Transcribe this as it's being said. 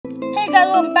guys,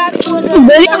 welcome back to another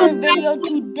video.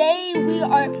 Today we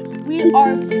are playing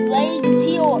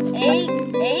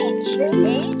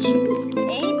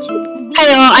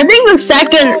Hello, I think the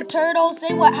second turtle.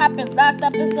 Say what happened last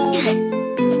episode. Say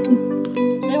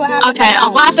what happened. Okay,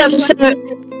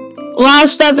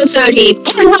 last episode he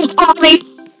finally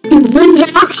wins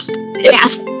out. Yeah,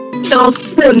 so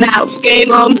for that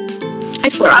game, I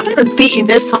swear I'm gonna beat you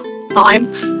this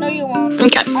time. No, you won't.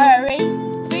 Okay. Alright, ready?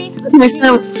 3,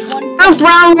 2, 1.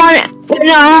 Round one.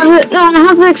 No, I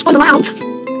have to explain the round.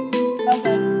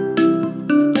 Okay.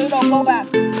 No, don't go back.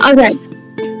 Okay.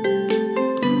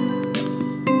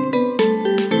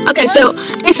 Okay, so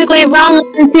basically round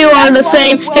 1 and 2 are the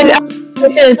same. To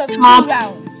the top.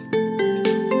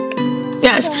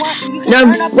 Yes.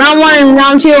 Round 1 and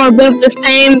round 2 are both the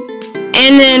same,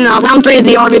 and then round 3 is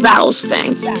the army battles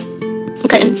thing. Yeah.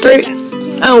 Okay, 3.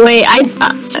 Oh wait, I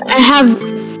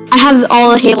have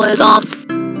all the halos on.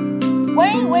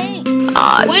 Wait.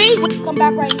 Come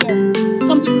back right here.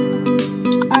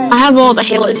 I have all the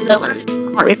halos though in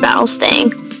the army battles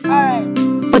thing. Alright.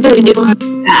 What do we do with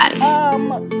that?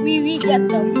 We re-get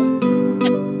them.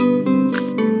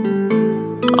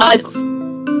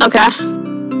 Okay.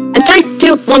 And 3,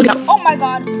 2, 1, go. Oh my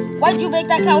god. Why'd you make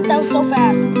that countdown so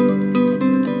fast?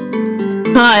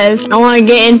 Because I want to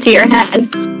get into your head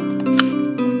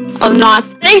of not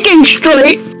thinking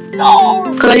straight. No!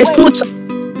 Because I just put some...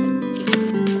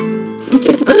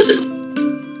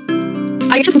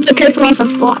 I just took it from some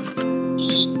spot.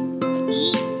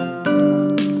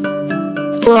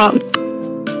 Bro.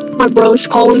 My bro's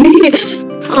calling me.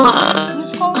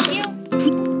 Who's calling you?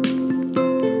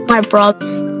 My brother.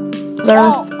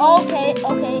 Oh, okay.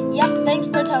 Yep, thanks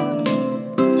for telling me.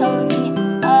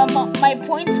 My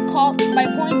point's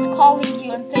calling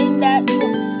you and saying that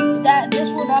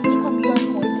this will not become your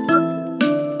point.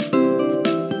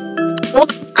 Well,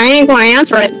 I ain't gonna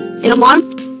answer it. You know why?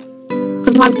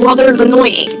 Because my brother is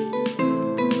annoying.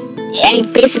 Yeah. And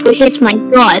he basically hates my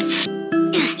guts.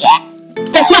 Yeah.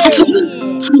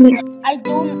 I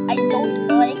don't like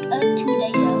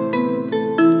today.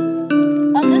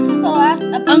 This is the last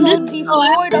episode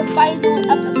before the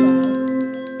final episode.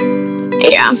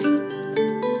 Yeah.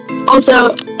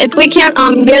 Also, if we can't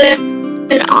get it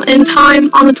in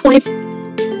time on the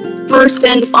 21st,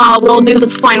 then we'll do the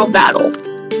final battle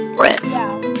for it. Yeah.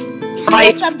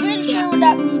 Right. Which I'm pretty sure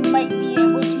that we might be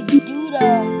able to do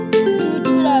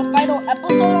the final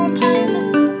episode on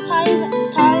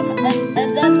time,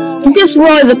 and then it just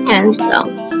really depends, though.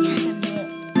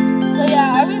 So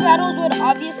yeah, every battles would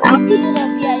obviously be in a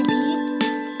VIP.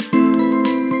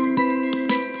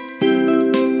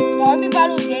 So every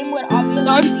battles game would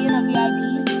obviously be in a VIP.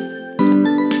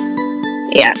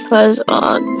 Yeah, because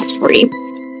it's free.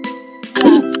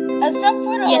 Yeah. Except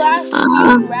for the last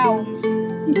few rounds.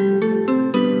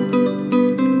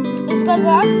 It's because the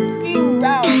last few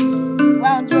rounds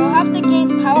you'll have to gain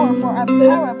power for a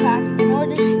power pack in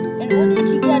order to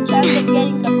get a chance of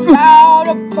getting the Crown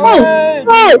of Courage.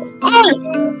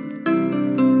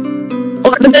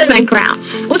 Or the Bitman crown.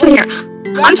 Listen here.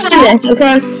 I'm saying this,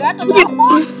 okay? You're at the top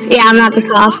one? Yeah, I'm at the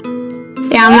top.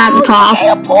 Yeah, I'm at the top. You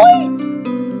get a point!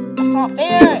 That's not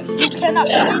fair. You cannot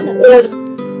win.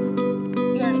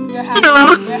 You're hacking.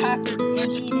 You're hacking. You're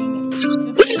cheating.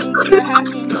 You're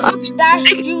hacking. Dash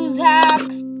Jews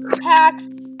hacks.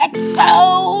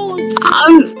 Expose!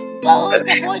 Expose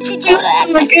the point you do to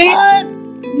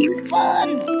fun!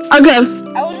 Okay.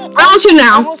 Round 2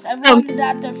 now. Almost everyone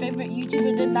that their favorite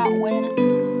YouTuber did not win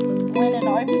in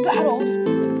army battles.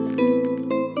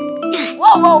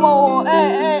 Whoa!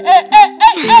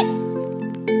 Hey!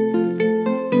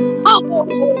 Oh.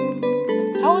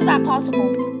 How is that possible?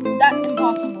 That's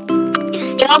impossible.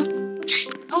 Yeah.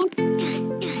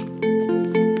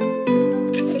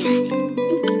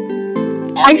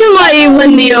 I can let you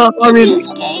win the army. This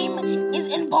game is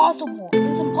impossible.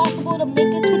 It's impossible to make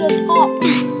it to the top.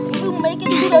 If you make it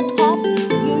to the top,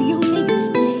 you're using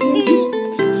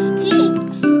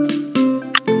heeks.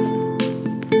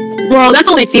 Well, that's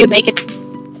only if you make it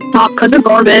top, because they're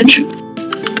garbage.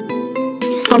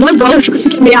 But my brother's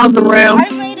kicking me out of the room. I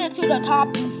made it to the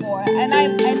top before, so I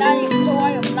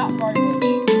am not garbage.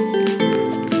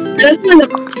 That's when the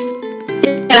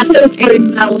army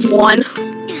battles won.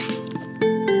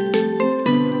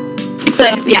 So,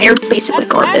 yeah, you're basically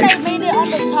garbage. And I made it on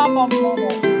the top on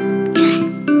mobile.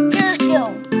 Pure skill.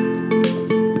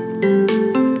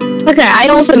 Okay, I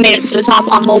also made it to the top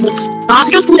on mobile. Not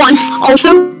just once,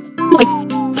 also like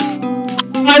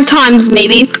 5 times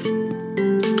maybe.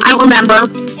 I don't remember.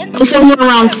 It was somewhere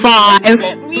around 5.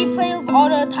 Instant replay of all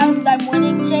the times I'm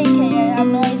winning JK. I have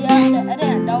no idea how to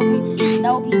edit. That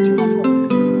would be too much work.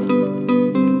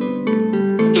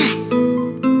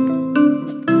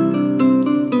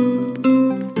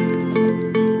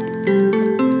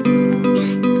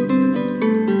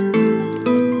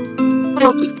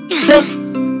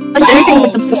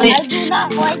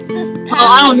 not like this task. Oh,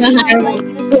 I don't know not like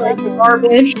this level.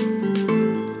 Garbage.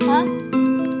 Huh?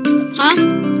 Huh?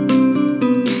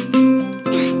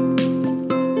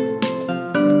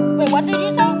 Wait, what did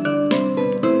you say?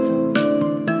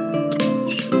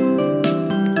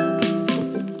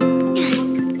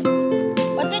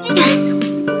 What did you say?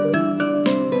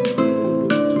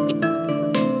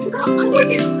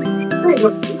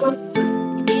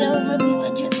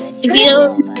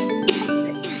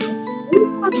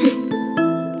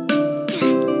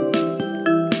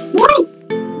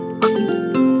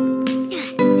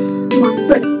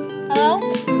 Hello?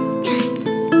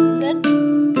 Good?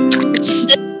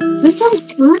 That sounds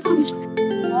good.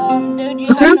 Dude, you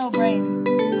have no brain.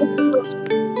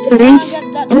 Thanks. Get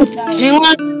that knocked out.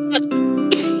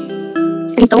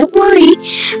 Hey, don't worry.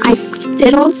 I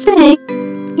did all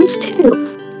things too.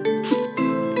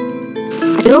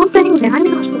 I did all things and I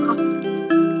know.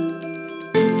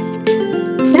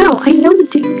 No, I know the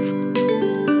dude.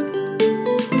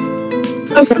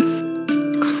 Okay.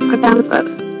 I found the book.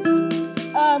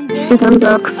 Dude, I found the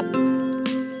book.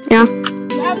 Yeah.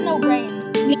 you have no brain.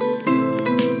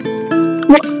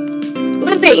 What do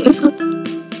you mean?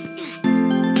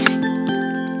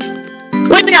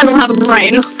 What do you mean I don't have a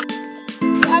brain? You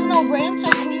have no brain, so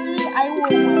clearly I will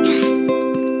win.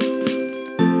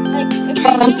 Like, if you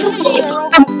do your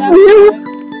Roblox episode,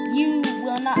 you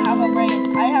will not have a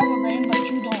brain. I have a brain, but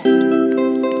you don't.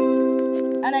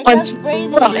 And I guess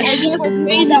brain is only for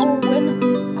people that will win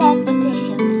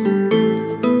competitions.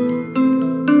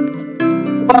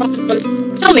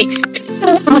 Tell me,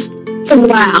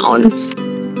 around.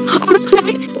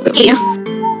 Idiot.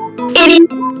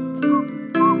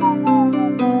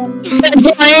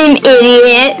 Brain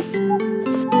idiot.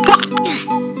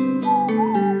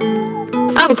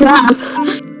 Oh crap.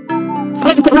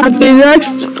 The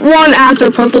next one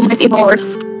after purple might be hard.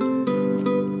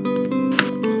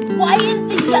 Why is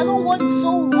the yellow one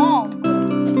so long?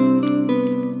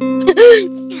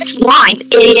 It's blind,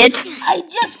 idiot. I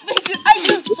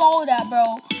just saw that, bro.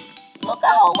 Look at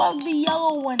how long the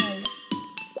yellow one is.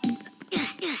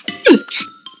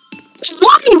 It's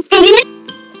blind, idiot.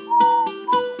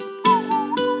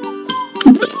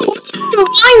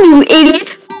 Blind, you idiot.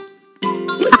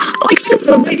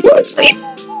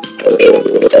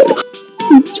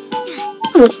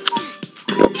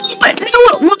 I don't know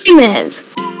what mine is.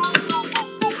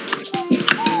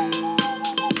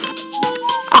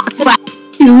 Oh, crap.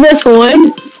 Is this one?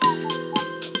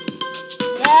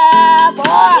 Yeah,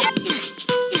 boy.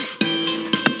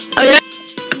 Oh, yeah.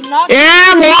 Not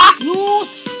Yeah, boy.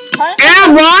 use Yeah,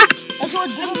 boy. that you are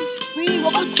given free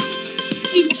Robux.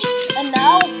 And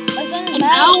now, my son is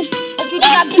mad that you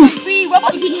did not give him free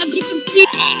Robux.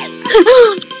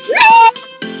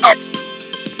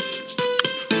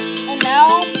 And now,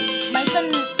 my son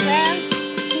plans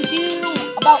to sue you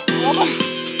about Robux.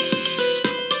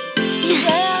 He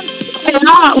plans to sue you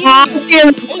I'll see him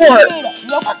in court.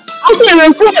 Robux. I'll see him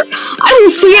in court. I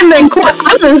will see him in court.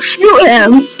 I will shoot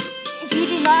him. If you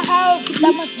do not have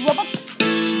that much Robux,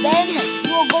 then you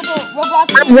will go to Roblox.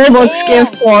 Roblox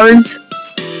gift cards.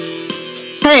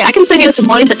 Hey, I can send you some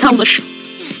money to tell the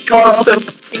Charles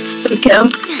him.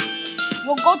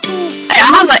 You'll go to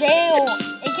jail,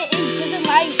 aka prison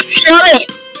life. Shut it.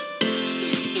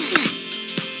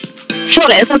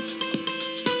 Shut it.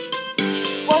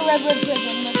 Or regular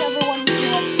prison, whichever one you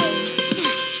want to play.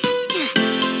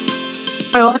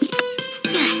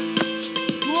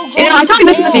 Yeah, I thought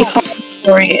this would be fun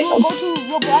for you. You will go to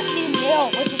Robloxian jail,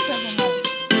 which is prison life.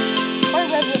 Or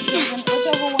regular prison,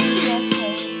 whichever one you want to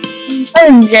play.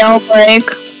 Jailbreak.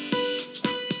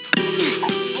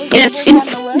 Was jailbreak on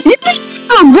the list?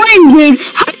 Oh, brain dude.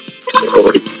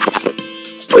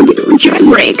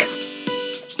 Jailbreak.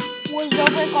 Was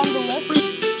jailbreak on the list?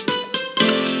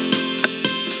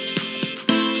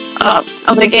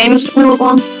 Of the games we were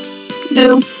going to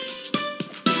do.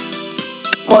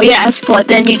 Well, yes, but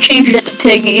then you changed it to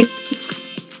Piggy. It's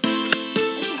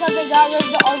because they got rid of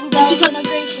the Arby's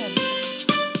integration.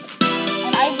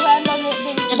 And I planned on it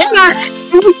being It's not. I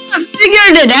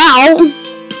figured it out.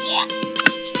 Yeah.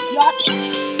 Yacht.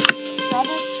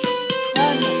 Promise.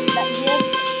 Son. That gift.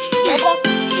 Robux.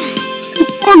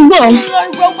 Singular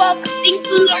Robux.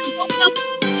 Singular Robux.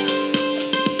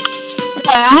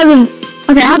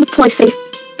 Okay, I have to play safe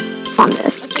on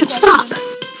this. Stop.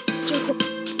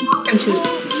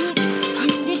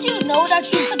 Did you know that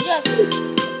you could just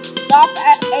stop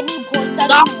at any point that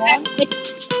you want?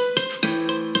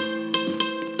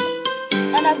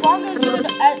 And as long as you're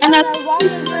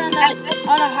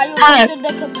on a higher rank than the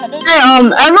competitor,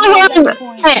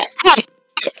 Hey,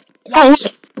 I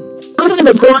have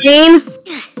the brain.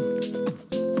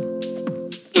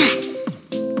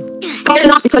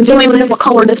 because you don't even know what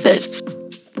color this is.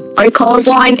 Are you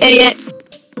colorblind, idiot?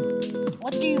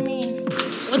 What do you mean?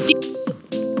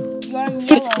 You're in Dude,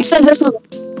 yellow. you said this was...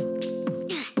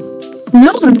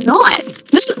 No, I'm not.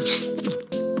 This is...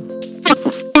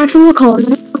 Actually, what color is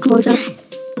it? What color is it?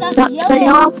 That's Is that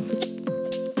yellow.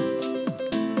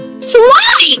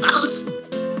 Slime!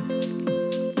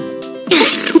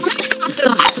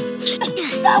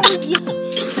 That was yellow.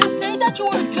 The stage that you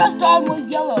were just on was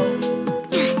yellow.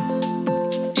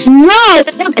 No,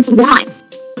 it's white.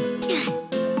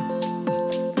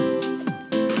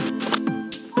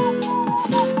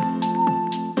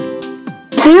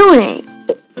 Doing?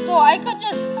 So I could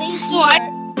just stay here,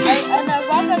 and as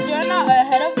long as you're not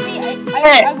ahead of me,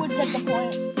 I would get the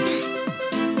point.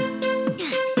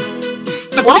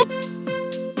 What?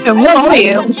 Where are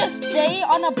you? I could just stay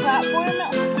on a platform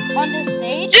on this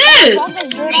stage. Dude! As long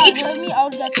as you're not ahead of me, I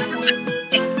would get the point.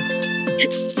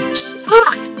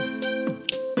 Stop.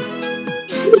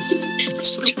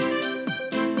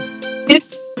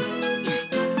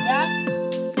 Yeah?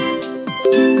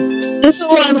 This is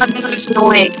one of my brother's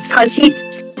annoying because he's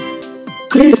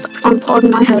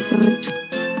unplugging my headphones.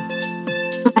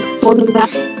 I'm holding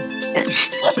back.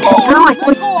 Let's go!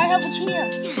 Let's go! I have a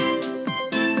chance.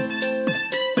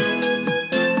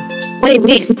 What do you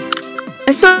mean?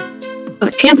 I still have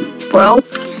a chance, bro.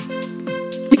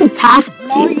 I can pass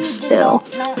you still.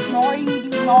 No, you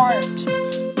do not.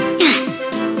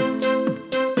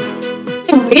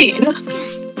 What do you mean?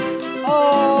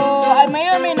 I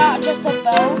may or may not just have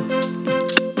fell.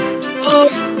 Oh,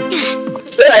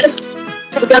 good.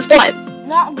 But guess what?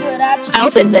 Not good, actually.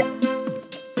 I'll say that.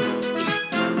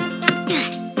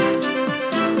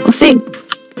 We'll see.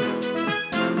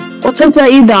 Let's hope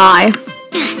that you die.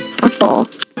 Or fall.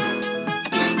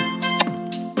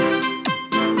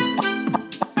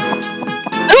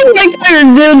 I don't think they're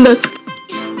doing this.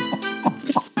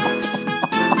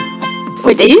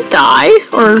 Wait, did you die?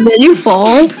 Or did you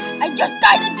fall? I just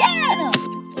died again!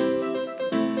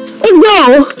 Oh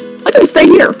no! I can stay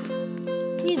here.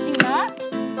 Please do not.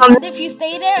 And if you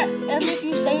stay there,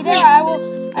 I will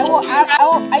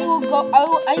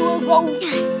go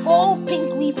full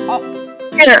pink leaf up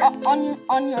Here. on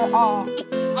your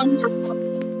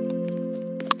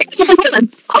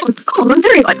Come on,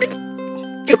 there you are.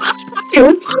 You.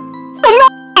 Come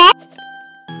on.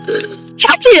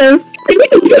 Catch him. Wait,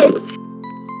 go.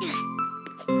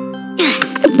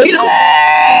 Wait,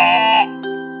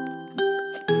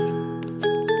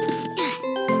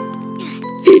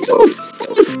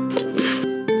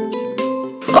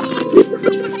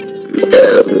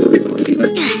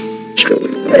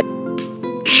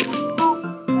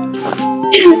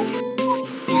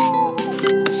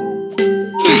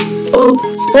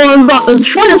 Oh, I'm about to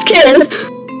destroy this kid.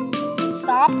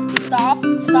 Stop.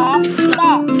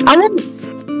 I'm in.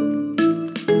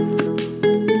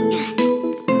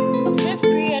 A 5th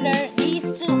grader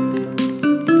needs to.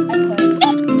 I quit.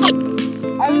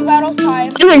 Army battles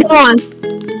time. Come on.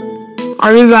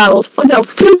 Army battles. Oh no.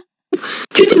 2-0.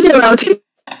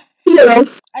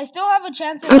 I still have a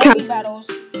chance in Okay. army battles.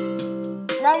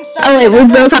 Round start. Oh wait, we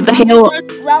both have the halo.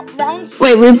 Rounds.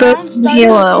 Wait, we both Round have the start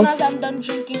halo. as soon as I'm done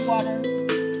drinking water.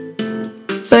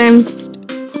 Same.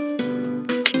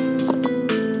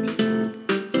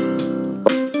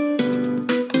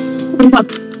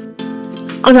 Okay.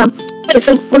 Wait,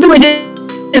 so what do we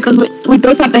do? Because we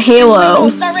both have the halo.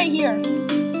 We'll start right here. 3.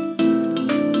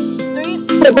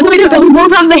 Wait, what do we do? Because we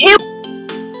both have the halo.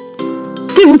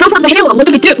 Dude, we both have the halo. What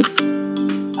do we do?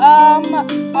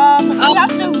 You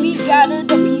have to regather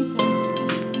the pieces.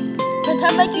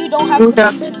 Pretend like you don't have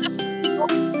the pieces.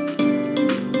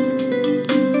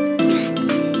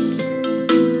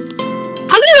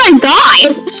 How did I die?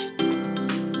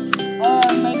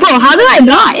 Maybe Bro, how did I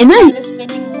die? And then the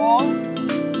spinning wall.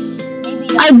 Maybe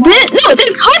I didn't. No, it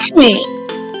didn't touch me.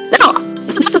 No,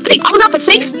 that's the thing. I was at the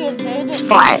safe Maybe it did.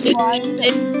 spot. Blind.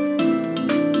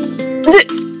 Is it,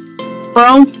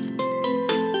 bro?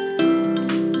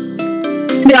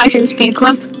 Maybe I should speed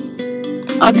clip.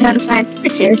 Okay, I'm saying pretty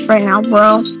serious right now,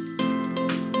 bro.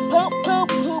 Poop,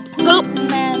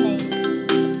 mayonnaise.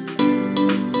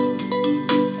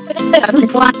 I said I'm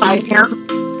black right here.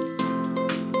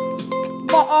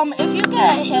 But if you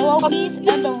get a halo piece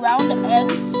and the round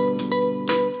ends,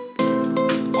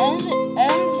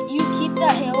 you keep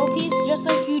that halo piece just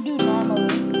like you do normally.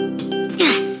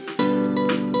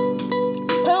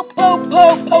 Poop,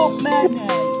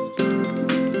 mayonnaise.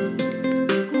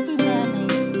 Poopy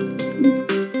mayonnaise.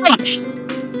 Gosh.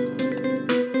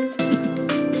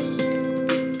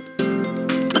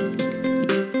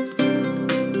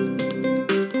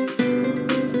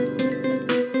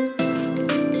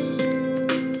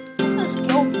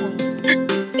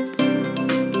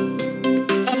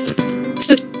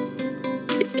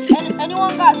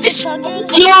 600?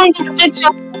 Yeah, 600.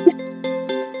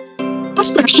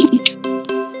 That's pretty.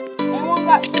 Anyone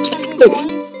got 600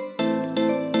 coins?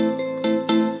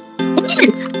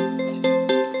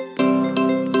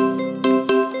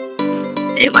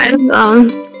 Anyways,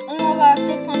 Anyone got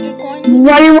 600 coins?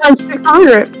 why do you want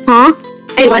 600? Huh?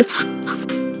 Anyways,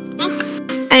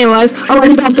 oh, I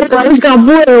just got blue. I just got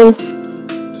blue.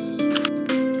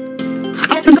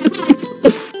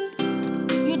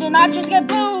 You did not just get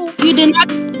blue. You did not.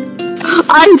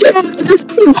 I did.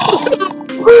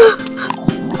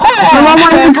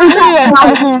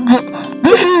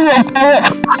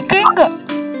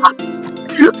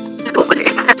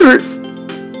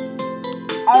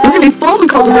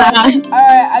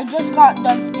 Alright, I just got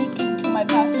done speaking to my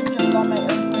passengers on my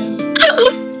airplane.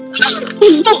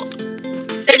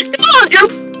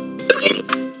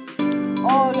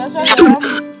 Oh, yes I am.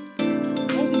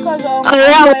 It's because I'm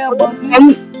way above you.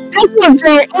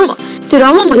 Dude,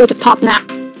 I'm gonna go to the top now.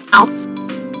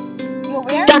 You're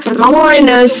where? Jackson, I'm wearing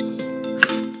this.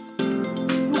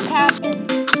 You capping.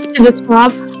 To the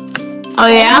top. Oh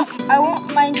yeah? I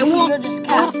won't mind you, you're just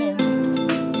capping.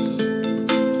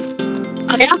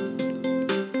 Oh yeah?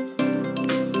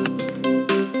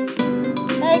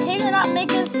 Hey, can you not make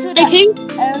this to the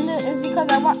end? It's because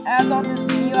I want ads on this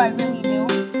video, I really do.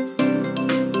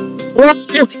 Well,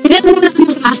 you didn't want to do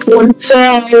the last one, so...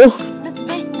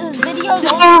 This video is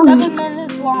only 7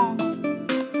 minutes long.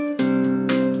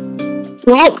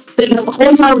 Well, then the whole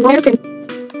entire world can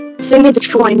sing it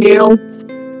destroying you.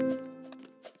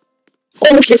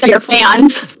 Or if you say your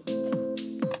fans.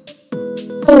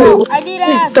 Oh, I need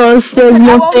ads. Listen,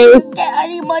 I won't get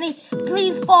any money.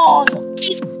 Please fall.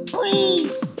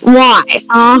 Please. Why?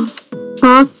 Huh?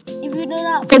 If you do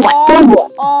not If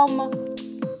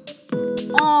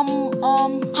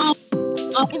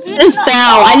you do not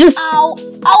fall,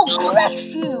 I'll crush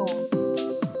you.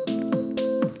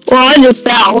 Well, I just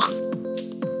fell.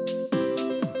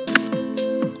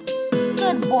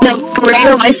 Good boy, No, you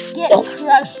will not get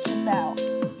crushed now.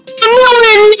 A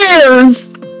million years!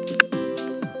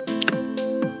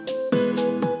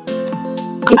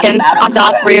 Okay, I'm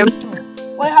not for you.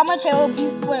 Wait, how much Halo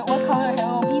pieces? Wait, what color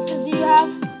Halo pieces do you have?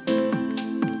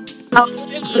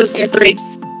 Three.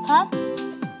 Huh?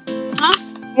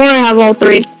 I have all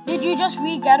three. Did you just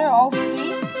re-gather all 3?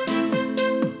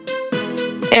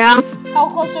 Yeah. How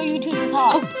close are you to the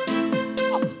top?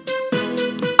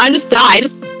 I just died.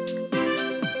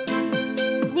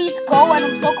 Let's go, and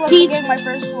I'm so close to getting my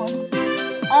first one.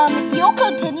 You'll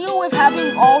continue with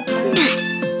having all 3.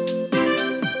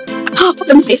 Oh,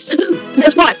 nice.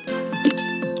 Guess what?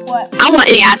 What? I want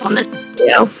any ads on this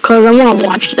video, because I want to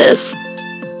watch this.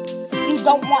 You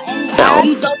don't want any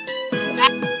ads?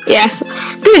 Yes.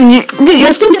 Dude,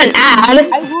 you're still getting an ad.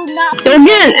 I will not. You're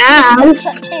getting an ad.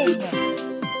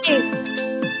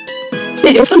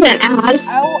 Dude, you're still getting an ad.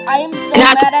 I am so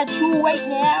mad at you right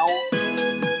now.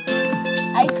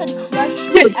 I could crush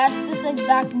you at this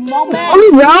exact moment.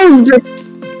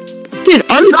 Dude,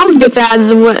 Army gets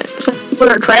ads when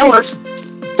our trailers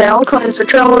sell, because the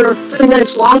trailer is 3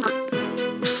 minutes long.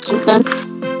 Something.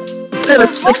 Trailer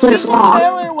 6 minutes long. The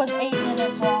trailer was 8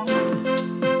 minutes long.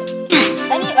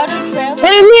 Any other trailers? What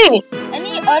do you mean?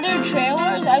 Any other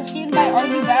trailers I've seen by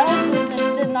Army Battle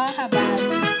did not have ads.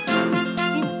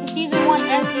 Season 1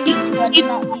 and Season 2 I did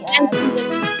not see ads.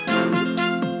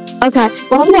 Okay,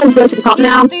 well I'm gonna go to the top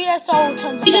now. Season 3 I saw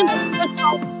tons of ads.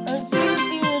 Season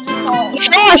 3 I just saw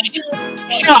Shush!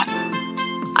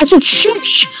 I said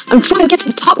shush! I'm trying to get to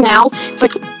the top now,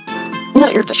 but no,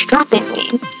 you're distracting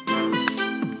me.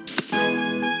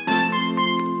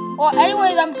 Well,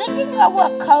 anyways, I'm thinking of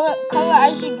what color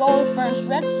I should go with first,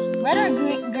 red or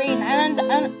green, and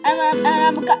I'm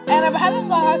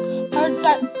having a hard time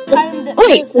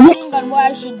deciding on what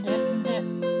I should do.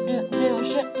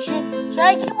 Should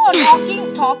I keep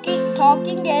on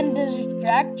talking and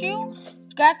distract you,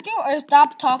 or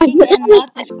stop talking and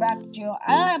not distract you?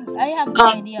 I have no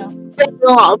idea.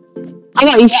 I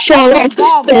got you shot.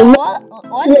 Oh my god,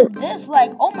 what is this?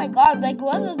 Like, oh my god, like,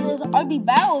 what is this RB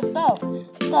battle stuff?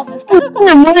 It's kind of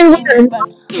confusing,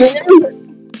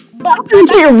 but put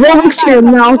your Robux to your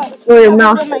mouth.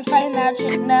 My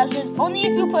finances. Only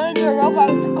if you put in your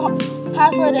Robux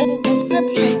password in the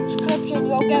description,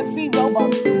 you'll get free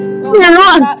Robux.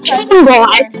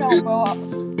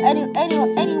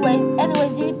 Anyways,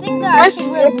 do you think that I should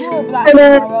wear blue or black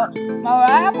tomorrow? Mara,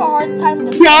 I have a hard time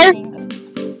deciding.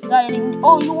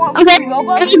 Oh, you want free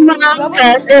Robux?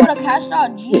 Robux is go to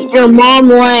cash.gg. Your mom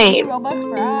lame. Robux,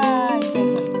 right?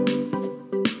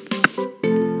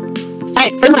 Hey,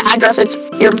 here's my address. It's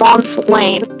your mom's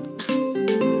lane.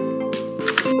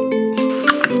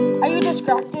 Are you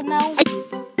distracted now?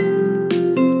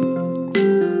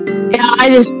 I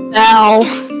just fell.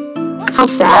 How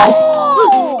sad.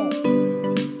 Oh!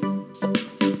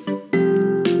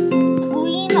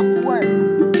 Clean work.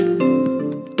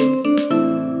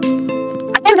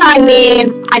 I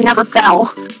mean, I never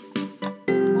fell.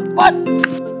 What?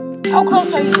 How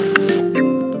close are you?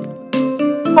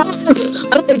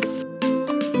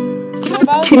 We're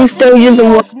about 2 stages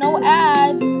away. with no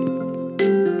ads.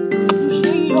 You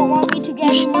sure you don't want me to get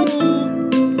any money?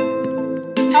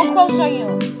 How close are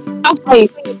you? Okay.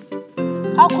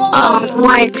 How close are you?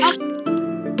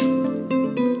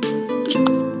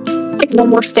 Like one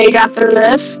more stage after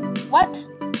this. What?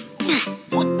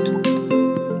 What?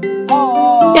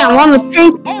 Oh. Yeah, I'm on the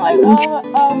train. Anyway,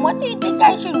 what do you think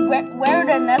I should wear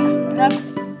the next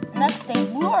day?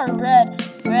 Blue or red?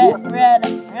 Red.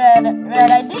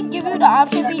 I did give you the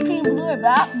option between blue or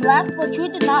black, but you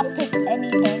did not pick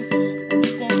anything.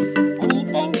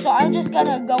 So I'm just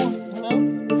gonna go with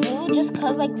blue, just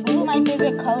cause like blue my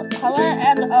favorite color,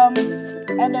 and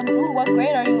blue, what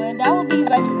grade are you in? That would be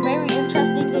like very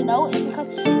interesting to know. It's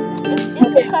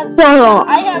because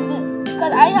I have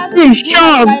to do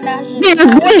my national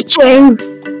glitching.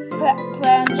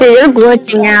 plan. They're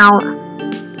glitching out.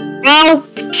 Oh,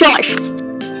 shush.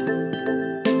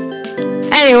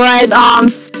 Anyways,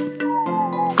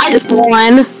 I just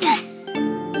won.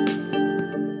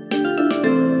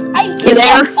 I keep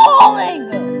on falling.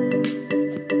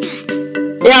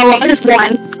 Yeah, well, I just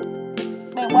won.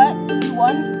 Wait, what? You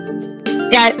won?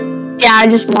 Yeah, I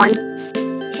just won.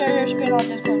 Share your screen on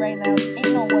Discord right now.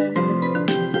 Ain't no way.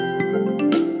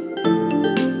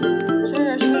 Share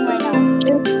your screen right now.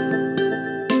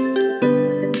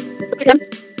 Okay.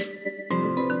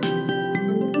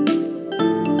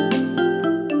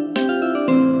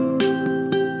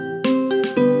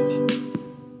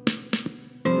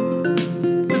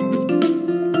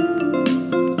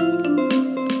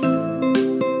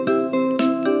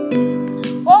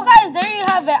 Well, guys, there you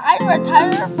have it. I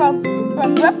retire from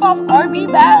rip-off RB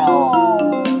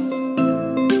battles.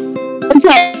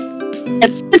 Okay,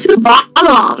 let's get to the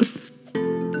bottom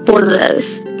for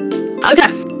this.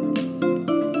 Okay.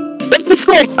 What's the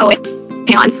score? Oh, wait.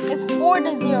 Hang on. It's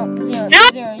 4-0.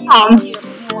 You won.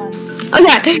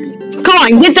 Okay. Come on,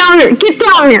 get down here. Get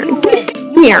down here. Get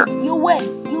here. You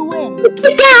win.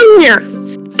 Get down here.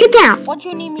 Get down. What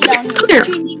you need me down here? Come here.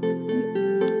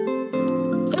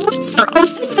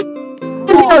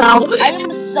 Oh, I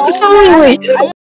am so mad.